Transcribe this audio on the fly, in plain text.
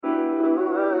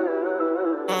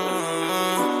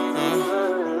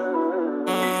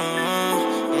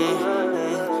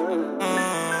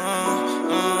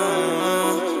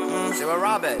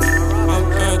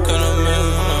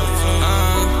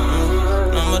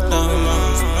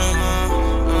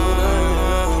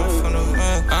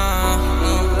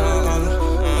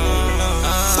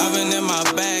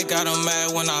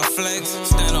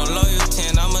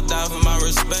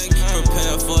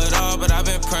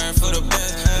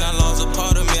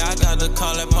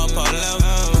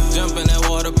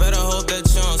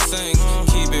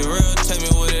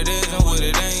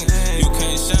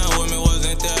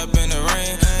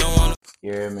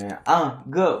man.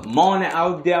 Good morning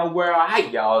out there, world. How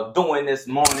y'all doing this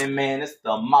morning, man? It's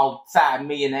the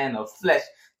multi-millionaire in the flesh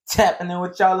tapping in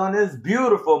with y'all on this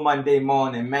beautiful Monday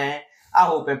morning, man. I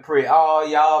hope and pray all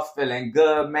y'all feeling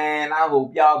good, man. I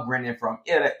hope y'all grinning from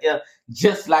ear to ear,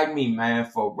 just like me, man.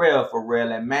 For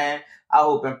real, and man, I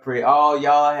hope and pray all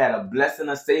y'all had a blessing,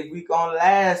 a safe week on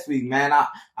last week, man.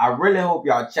 I really hope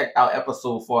y'all checked out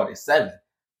episode 47.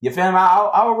 You feel me?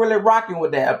 I was really rocking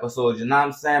with that episode, you know what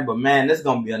I'm saying? But man, this is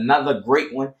gonna be another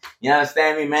great one. You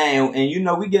understand me, man? And you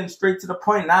know, we getting straight to the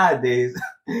point nowadays.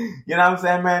 You know what I'm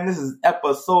saying, man? This is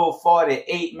episode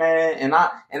 48, man.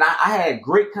 And I had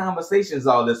great conversations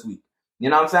all this week. You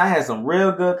know what I'm saying? I had some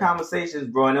real good conversations,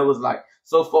 bro. And it was like,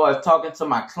 so far as talking to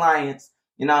my clients,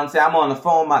 you know what I'm saying? I'm on the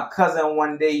phone with my cousin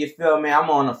one day, you feel me? I'm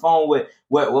on the phone with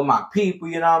my people,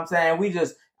 you know what I'm saying? We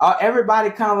just, everybody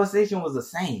conversation was the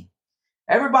same.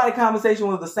 Everybody conversation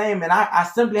was the same, and I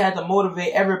simply had to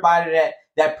motivate everybody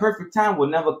that perfect time will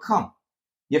never come.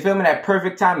 You feel me? That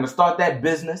perfect time to start that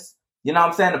business. You know what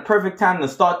I'm saying? The perfect time to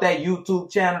start that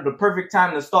YouTube channel. The perfect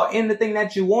time to start anything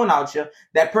that you want out here.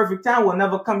 That perfect time will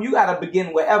never come. You got to begin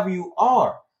wherever you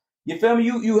are. You feel me?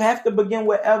 You have to begin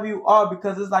wherever you are,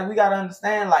 because it's like we got to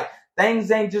understand, like,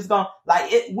 things ain't just going to,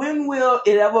 like, when will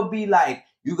it ever be like,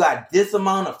 you got this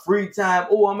amount of free time.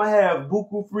 Oh, I'm going to have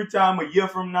buku free time a year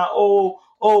from now.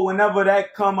 Oh, whenever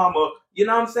that come, you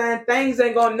know what I'm saying? Things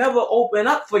ain't going to never open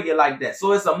up for you like that.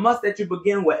 So it's a must that you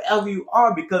begin wherever you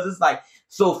are, because it's like,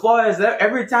 so far as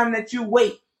every time that you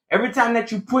wait, every time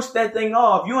that you push that thing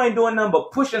off, you ain't doing nothing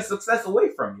but pushing success away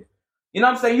from you. You know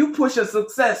what I'm saying? You push a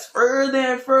success further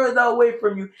and further away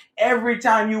from you every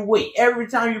time you wait, every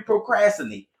time you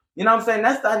procrastinate. You know what I'm saying?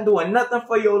 That's not doing nothing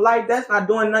for your life. That's not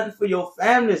doing nothing for your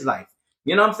family's life.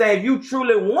 You know what I'm saying? If you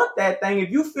truly want that thing, if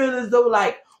you feel as though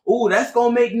like, ooh, that's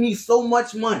going to make me so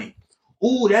much money.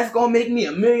 Ooh, that's going to make me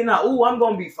 $1 million. Ooh, I'm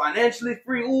going to be financially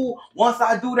free. Ooh, once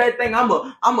I do that thing, I'm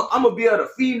going to be able to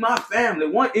feed my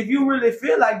family. If you really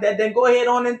feel like that, then go ahead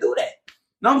on and do that.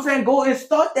 You know what I'm saying? Go and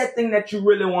start that thing that you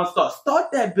really want to start.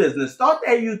 Start that business. Start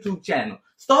that YouTube channel.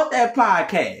 Start that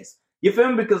podcast. You feel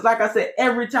me? Because like I said,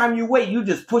 every time you wait, you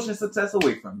just pushing success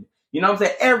away from you. You know what I'm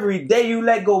saying? Every day you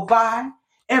let go by,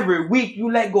 every week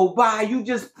you let go by, you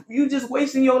just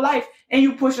wasting your life and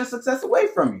you pushing success away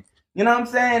from you. You know what I'm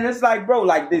saying? It's like, bro,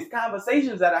 like these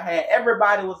conversations that I had,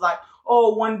 everybody was like,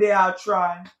 oh, one day I'll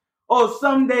try. Oh,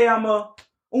 someday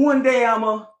one day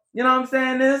you know what I'm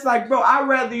saying? And it's like, bro, I'd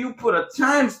rather you put a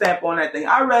timestamp on that thing.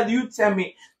 I'd rather you tell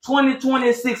me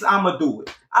 2026 I'ma do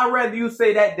it. I'd rather you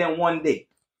say that than one day.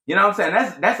 You know what I'm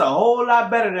saying? That's a whole lot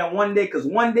better than one day, because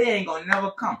one day ain't gonna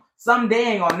never come. Someday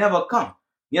ain't gonna never come.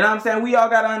 You know what I'm saying? We all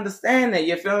gotta understand that,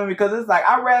 you feel me? Because it's like,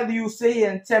 I'd rather you sit here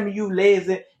and tell me you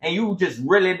lazy and you just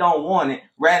really don't want it,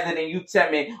 rather than you tell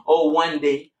me, oh, one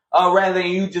day. Or rather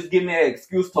than you just give me an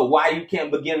excuse to why you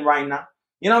can't begin right now.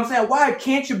 You know what I'm saying? Why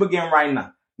can't you begin right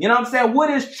now? You know what I'm saying? What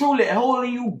is truly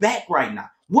holding you back right now?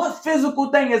 What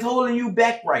physical thing is holding you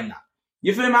back right now?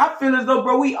 You feel me? I feel as though,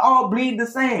 bro, we all bleed the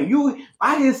same.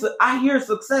 I hear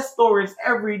success stories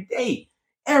every day.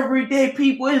 Every day,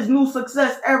 people, is new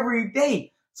success every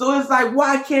day. So it's like,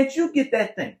 why can't you get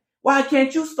that thing? Why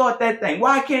can't you start that thing?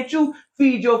 Why can't you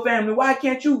feed your family? Why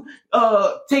can't you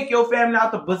take your family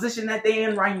out the position that they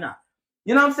in right now?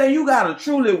 You know what I'm saying? You gotta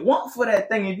truly want for that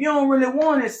thing. If you don't really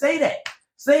want it, say that.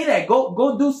 Say that.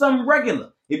 Go do something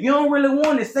regular. If you don't really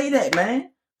want it, say that,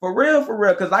 man. For real.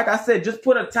 Because like I said, just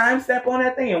put a timestamp on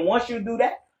that thing, and once you do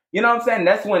that, you know what I'm saying?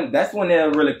 That's when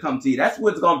it'll really come to you. That's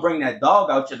what's gonna bring that dog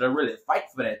out you to really fight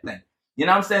for that thing. You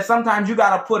know what I'm saying? Sometimes you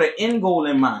gotta put an end goal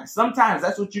in mind. Sometimes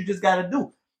that's what you just gotta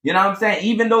do. You know what I'm saying?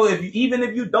 Even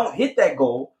if you don't hit that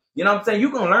goal, you know what I'm saying?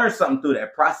 You're gonna learn something through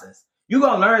that process. You're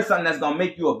gonna learn something that's gonna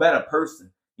make you a better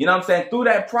person. You know what I'm saying? Through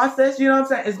that process, you know what I'm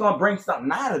saying? It's gonna bring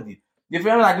something out of you. You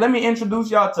feel me? Like, let me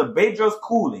introduce y'all to Bedros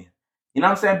Keuilian. You know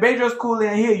what I'm saying? Bedros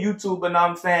Keuilian, he a YouTuber, you know what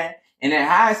I'm saying? And in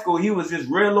high school, he was just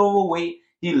real overweight.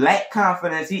 He lacked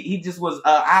confidence. He just was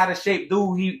out of shape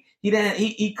dude. He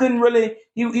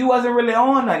wasn't really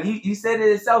on nothing. He said it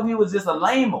himself, he was just a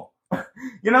lame-o.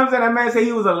 You know what I'm saying? That man said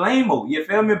he was a lame-o. You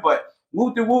feel me? But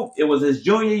whoop-de-whoop, it was his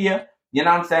junior year. You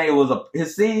know what I'm saying?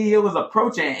 His senior year was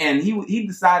approaching, and he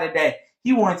decided that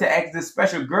he wanted to ask this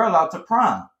special girl out to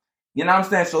prom. You know what I'm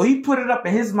saying? So he put it up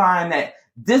in his mind that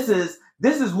this is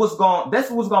what's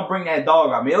gonna bring that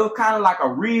dog out. I mean, it was kind of like a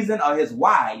reason of his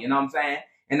why, you know what I'm saying?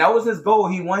 And that was his goal.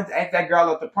 He wanted to ask that girl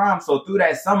out to prom. So through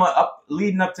that summer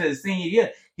leading up to his senior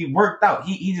year, he worked out.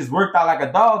 He just worked out like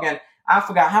a dog. And I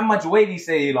forgot how much weight he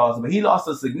said he lost, but he lost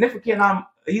a significant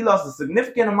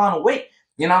amount of weight.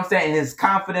 You know what I'm saying? His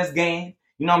confidence gained.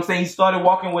 You know what I'm saying? He started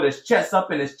walking with his chest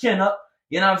up and his chin up.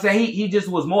 You know what I'm saying? He just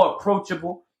was more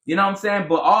approachable. You know what I'm saying?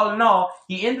 But all in all,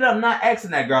 he ended up not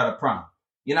asking that girl to prom.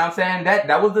 You know what I'm saying?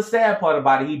 That was the sad part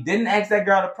about it. He didn't ask that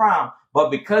girl to prom,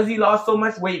 but because he lost so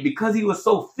much weight, because he was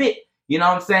so fit, you know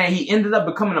what I'm saying, he ended up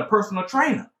becoming a personal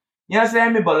trainer. You know what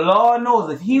I'm saying? But Lord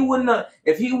knows if he wouldn't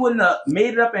have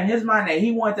made it up in his mind that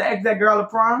he wanted to ask that girl to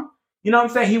prom, you know what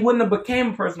I'm saying, he wouldn't have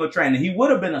became a personal trainer. He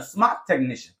would have been a smock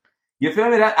technician. You feel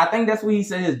me? I think that's what he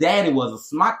said his daddy was, a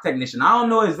smock technician. I don't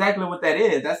know exactly what that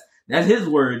is. That's his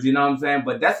words, you know what I'm saying?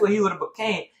 But that's what he would have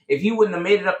became if he wouldn't have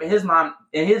made it up in his mind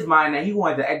that he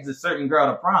wanted to ask a certain girl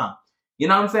to prom. You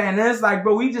know what I'm saying? And it's like,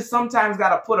 bro, we just sometimes got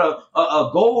to put a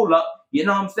goal up, you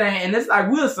know what I'm saying? And it's like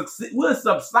we'll surpass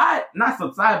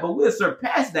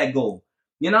that goal.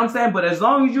 You know what I'm saying? But as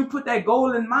long as you put that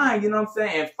goal in mind, you know what I'm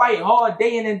saying, and fight hard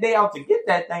day in and day out to get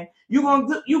that thing, you're gonna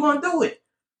do it.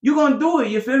 You're going to do it,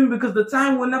 you feel me? Because the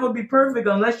time will never be perfect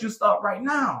unless you start right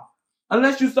now.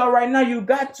 Unless you start right now, you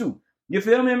got to. You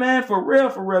feel me, man? For real.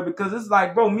 Because it's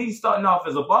like, bro, me starting off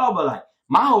as a barber, like,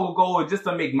 my whole goal is just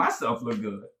to make myself look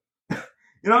good. You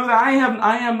know what I'm saying?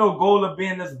 I have no goal of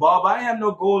being this barber. I have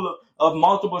no goal of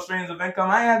multiple streams of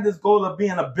income. I have this goal of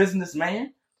being a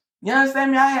businessman. You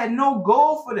understand me? I had no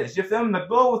goal for this. You feel me? The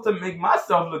goal was to make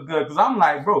myself look good. Because I'm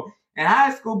like, bro, in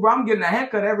high school, bro, I'm getting a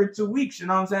haircut every 2 weeks. You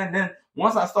know what I'm saying? Then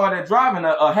once I started driving,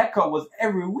 a haircut was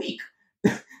every week.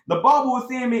 The barber was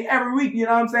seeing me every week, you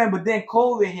know what I'm saying? But then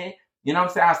COVID hit, you know what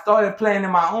I'm saying? I started playing in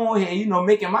my own hair, you know,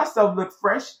 making myself look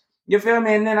fresh. You feel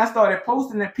me? And then I started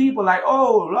posting at people like,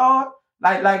 oh, Lord,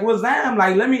 like what's that?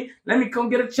 Like, let me come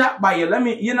get a chop by you.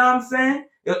 You know what I'm saying?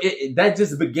 That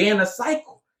just began a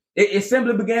cycle. It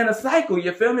simply began a cycle,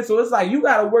 you feel me? So it's like, you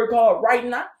got to work hard right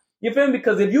now. You feel me?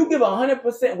 Because if you give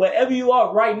 100% wherever you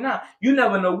are right now, you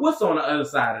never know what's on the other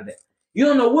side of that. You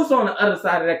don't know what's on the other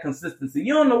side of that consistency.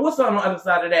 You don't know what's on the other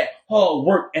side of that hard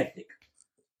work ethic.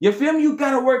 You feel me? You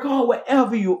got to work hard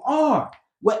wherever you are.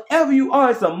 Wherever you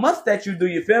are, it's a must that you do.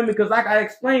 You feel me? Because like I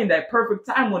explained, that perfect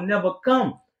time will never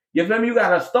come. You feel me? You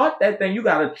got to start that thing. You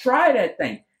got to try that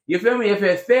thing. You feel me? If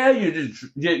it fails,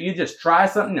 you just try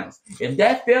something else. If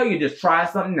that fails, you just try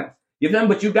something else. You feel me?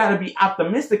 But you got to be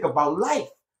optimistic about life.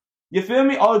 You feel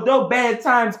me? Although bad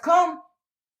times come,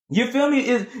 you feel me?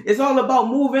 It's all about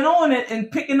moving on and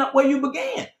picking up where you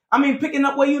began. Picking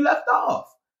up where you left off.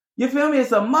 You feel me?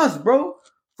 It's a must, bro.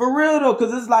 For real though,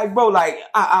 because it's like, bro, like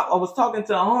I was talking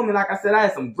to a homie, like I said, I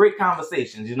had some great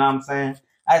conversations, you know what I'm saying?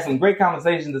 I had some great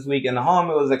conversations this week, and the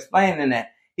homie was explaining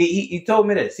that. He told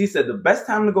me this. He said the best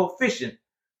time to go fishing,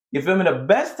 you feel me? The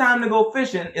best time to go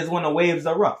fishing is when the waves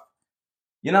are rough.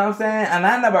 You know what I'm saying? And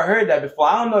I never heard that before.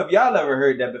 I don't know if y'all ever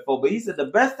heard that before, but he said the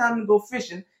best time to go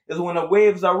fishing is when the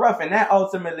waves are rough. And that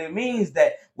ultimately means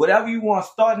that whatever you want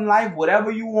to start in life,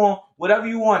 whatever you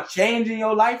want change in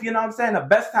your life, you know what I'm saying? The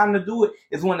best time to do it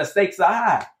is when the stakes are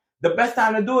high. The best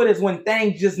time to do it is when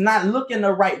things just not looking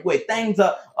the right way. Things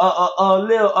are a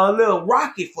little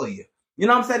rocky for you. You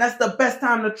know what I'm saying? That's the best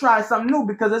time to try something new,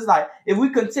 because it's like, if we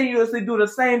continuously do the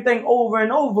same thing over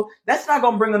and over, that's not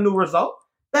going to bring a new result.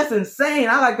 That's insane.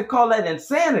 I like to call that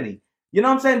insanity. You know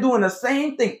what I'm saying? Doing the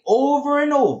same thing over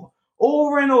and over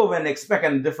and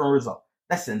expecting a different result.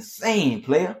 That's insane,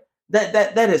 player.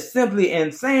 That is simply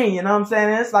insane. You know what I'm saying?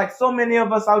 And it's like so many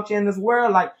of us out here in this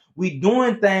world, like we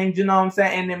doing things, you know what I'm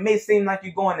saying? And it may seem like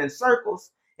you're going in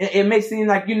circles. It may seem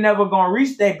like you're never going to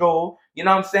reach that goal. You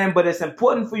know what I'm saying? But it's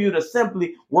important for you to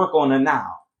simply work on the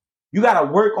now. You got to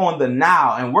work on the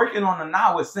now, and working on the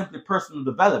now is simply personal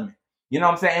development. You know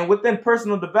what I'm saying? And within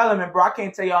personal development, bro, I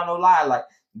can't tell y'all no lie. Like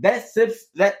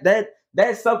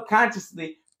that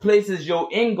subconsciously places your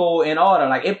end goal in order.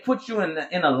 Like it puts you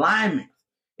in alignment.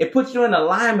 It puts you in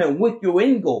alignment with your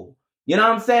end goal. You know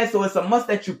what I'm saying? So it's a must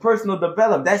that you personal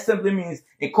develop. That simply means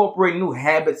incorporating new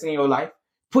habits in your life,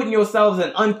 putting yourselves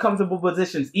in uncomfortable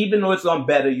positions, even though it's gonna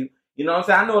better you. You know what I'm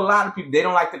saying? I know a lot of people, they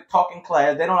don't like to talk in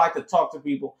class. They don't like to talk to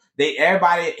people.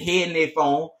 Everybody head in their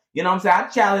phone. You know what I'm saying? I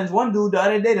challenged one dude the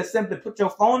other day to simply put your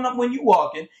phone up when you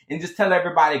walking and just tell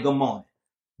everybody good morning.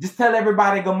 Just tell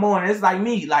everybody good morning. It's like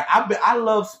me. Like I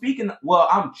love speaking. Well,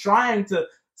 I'm trying to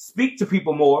speak to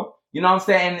people more. You know what I'm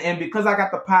saying? And because I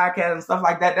got the podcast and stuff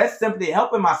like that, that's simply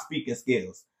helping my speaking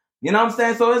skills. You know what I'm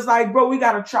saying? So it's like, bro, we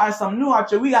got to try something new out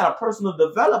here. We got to personal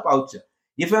develop out here.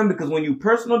 You feel me? Because when you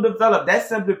personal develop, that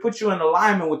simply puts you in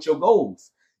alignment with your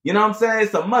goals. You know what I'm saying?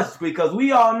 It's a must, because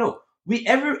we all know.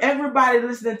 Everybody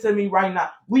listening to me right now,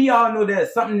 we all know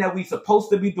there's something that we supposed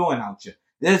to be doing out here.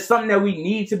 There's something that we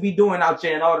need to be doing out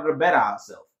here in order to better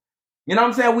ourselves. You know what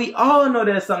I'm saying? We all know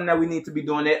there's something that we need to be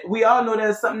doing. We all know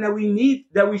there's something that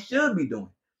we should be doing.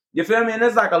 You feel me? And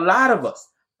it's like a lot of us,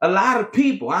 a lot of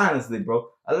people, honestly, bro,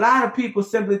 a lot of people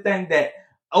simply think that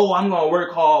oh, I'm going to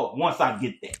work hard once I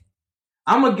get that.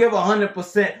 I'm going to give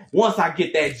 100% once I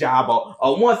get that job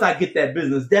or once I get that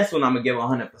business. That's when I'm going to give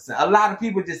 100%. A lot of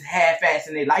people just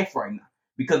half-assing their life right now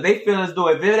because they feel as though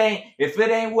if it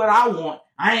ain't what I want,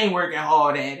 I ain't working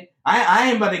hard at it. I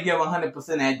ain't about to give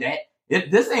 100% at that.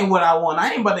 If this ain't what I want,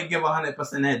 I ain't about to give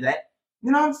 100% at that.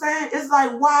 You know what I'm saying? It's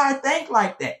like, why think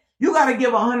like that? You got to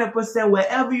give 100%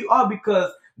 wherever you are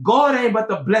because God ain't about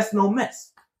to bless no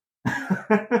mess.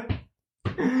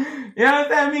 You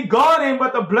understand me? God ain't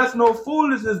but to bless no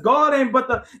foolishness. God ain't but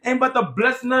to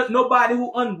bless nobody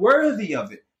who unworthy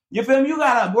of it. You feel me? You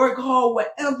gotta work hard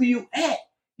wherever you at.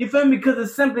 You feel me? Because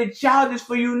it's simply childish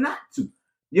for you not to.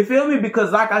 You feel me?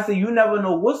 Because like I said, you never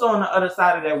know what's on the other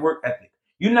side of that work ethic.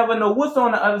 You never know what's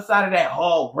on the other side of that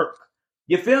hard work.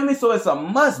 You feel me? So it's a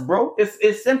must, bro.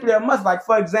 It's simply a must. Like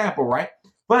for example, right?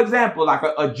 For example, like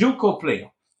a JUCO player.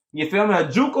 You feel me? A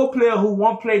JUCO player who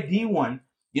won't play D1.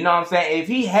 You know what I'm saying? If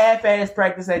he half-ass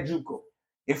practice at JUCO,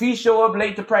 if he show up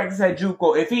late to practice at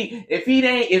JUCO, if he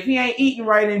ain't eating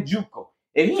right in JUCO,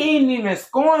 if he ain't even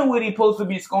scoring what he supposed to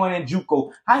be scoring in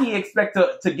JUCO, how he expect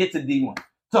to get to D1?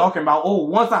 Talking about, oh,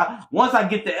 once I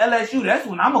get to LSU, that's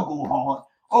when I'm gonna go hard.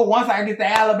 Oh, once I get to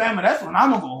Alabama, that's when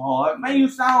I'm gonna go hard. Man, you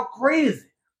sound crazy.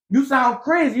 You sound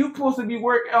crazy. You supposed to be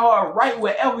working hard right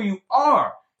wherever you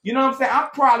are. You know what I'm saying? I'm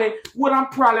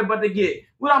probably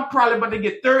about to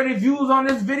get 30 views on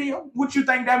this video. What you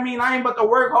think that mean? I ain't about to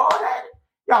work hard at it?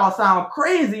 Y'all sound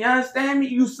crazy. You understand me?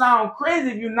 You sound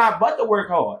crazy if you're not about to work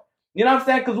hard. You know what I'm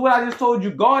saying? Because what I just told you,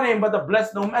 God ain't about to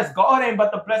bless no mess. God ain't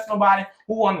about to bless nobody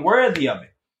who unworthy of it.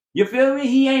 You feel me?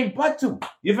 He ain't but to.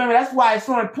 You feel me? That's why it's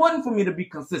so important for me to be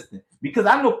consistent. Because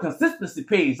I know consistency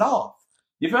pays off.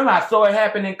 You feel me? I saw it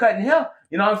happen in Cutting Hill.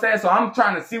 You know what I'm saying? So I'm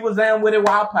trying to see what's in with it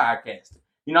while podcasting.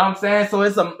 You know what I'm saying? So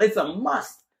it's a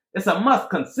must. It's a must.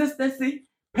 Consistency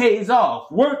pays off.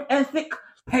 Work ethic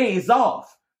pays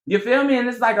off. You feel me? And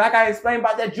it's like I explained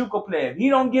about that JUCO player. If he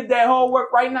don't give that hard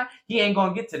work right now, he ain't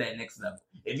gonna get to that next level.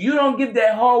 If you don't give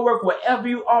that hard work wherever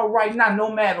you are right now,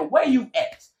 no matter where you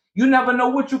at, you never know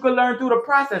what you can learn through the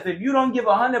process. If you don't give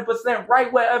 100%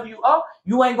 right wherever you are,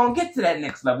 you ain't gonna get to that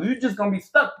next level. You're just gonna be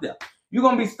stuck there. You're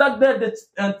gonna be stuck there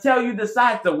until you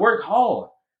decide to work hard.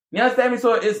 You understand me?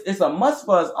 So it's a must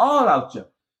for us all out here.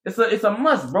 It's a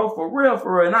must, bro, for real.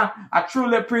 And I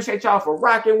truly appreciate y'all for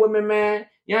rocking with me, man.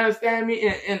 You understand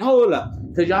me? And hold up,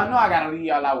 cause y'all know I gotta leave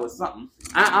y'all out with something.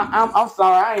 I'm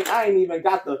sorry, I ain't even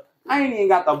got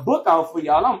the book out for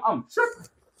y'all. I'm tripping.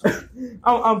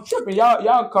 I'm tripping.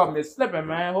 Y'all caught me slipping,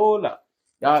 man. Hold up.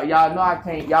 Y'all know I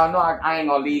can't. Y'all know I ain't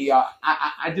gonna leave y'all.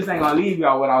 I just ain't gonna leave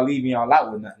y'all without leaving y'all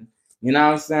out with nothing. You know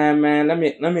what I'm saying, man?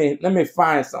 Let me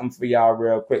find something for y'all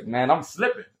real quick, man. I'm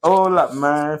slipping. Hold up,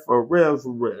 man. For real.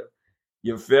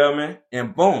 You feel me?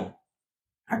 And boom.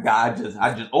 I just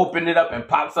opened it up and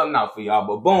popped something out for y'all.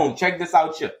 But boom, check this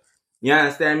out here. You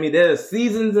understand me? There's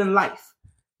seasons in life.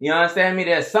 You understand me?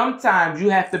 There's sometimes you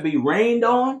have to be rained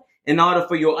on in order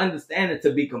for your understanding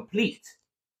to be complete.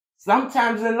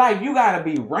 Sometimes in life you gotta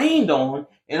be rained on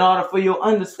in order for your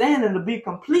understanding to be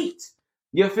complete.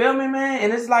 You feel me, man?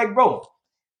 And it's like, bro,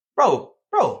 hold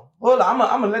on. I'm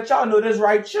gonna let y'all know this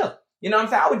right here. You know what I'm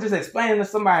saying? I was just explaining to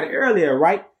somebody earlier,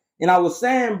 right? And I was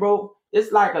saying, bro,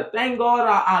 it's like a thank God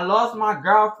I lost my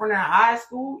girlfriend in high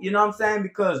school. You know what I'm saying?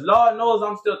 Because Lord knows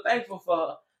I'm still thankful for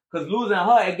her. Because losing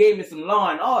her, it gave me some law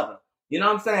and order. You know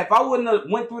what I'm saying? If I wouldn't have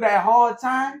went through that hard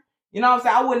time, you know what I'm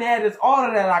saying? I wouldn't have this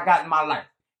order that I got in my life.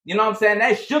 You know what I'm saying?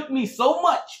 That shook me so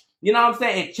much. You know what I'm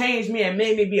saying? It changed me and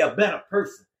made me be a better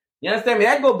person. You understand me?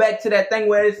 That go back to that thing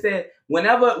where it said, when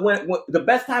the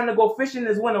best time to go fishing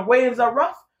is when the waves are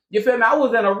rough. You feel me? I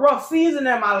was in a rough season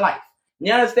in my life.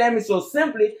 You understand me? So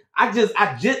simply, I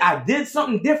did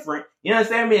something different. You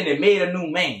understand me? And it made a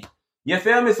new man. You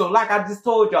feel me? So like I just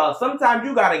told y'all, sometimes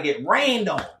you gotta get rained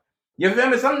on. You feel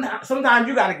me? Sometimes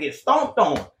you gotta get stomped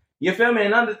on. You feel me?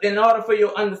 In order for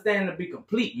your understanding to be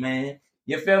complete, man.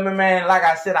 You feel me, man? Like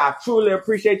I said, I truly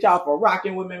appreciate y'all for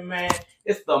rocking with me, man.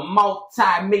 It's the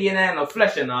multi-millionaire in the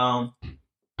flesh, and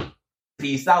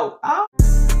peace out.